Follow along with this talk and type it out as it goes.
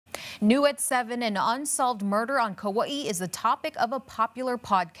New at 7, an unsolved murder on Kauai is the topic of a popular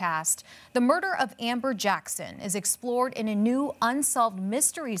podcast. The murder of Amber Jackson is explored in a new Unsolved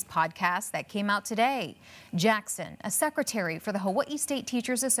Mysteries podcast that came out today. Jackson, a secretary for the Hawaii State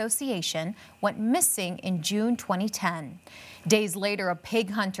Teachers Association, went missing in June 2010. Days later, a pig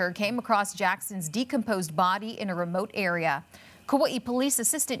hunter came across Jackson's decomposed body in a remote area. Kauai Police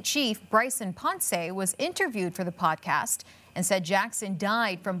Assistant Chief Bryson Ponce was interviewed for the podcast and said Jackson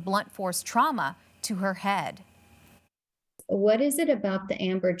died from blunt force trauma to her head. What is it about the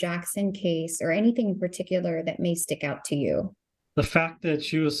Amber Jackson case or anything in particular that may stick out to you? The fact that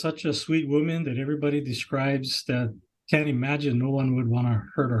she was such a sweet woman that everybody describes that can't imagine no one would want to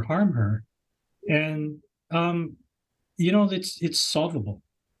hurt or harm her. And, it's solvable.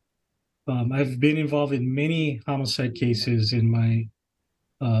 I've been involved in many homicide cases in my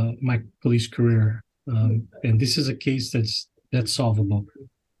police career. And this is a case that's solvable.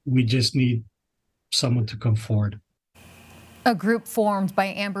 We just need someone to come forward. A group formed by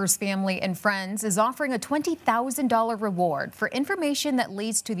Amber's family and friends is offering a $20,000 reward for information that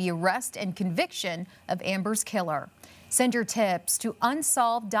leads to the arrest and conviction of Amber's killer. Send your tips to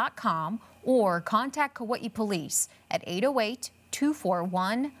unsolved.com or contact Kauai Police at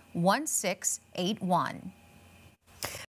 808-241-1681.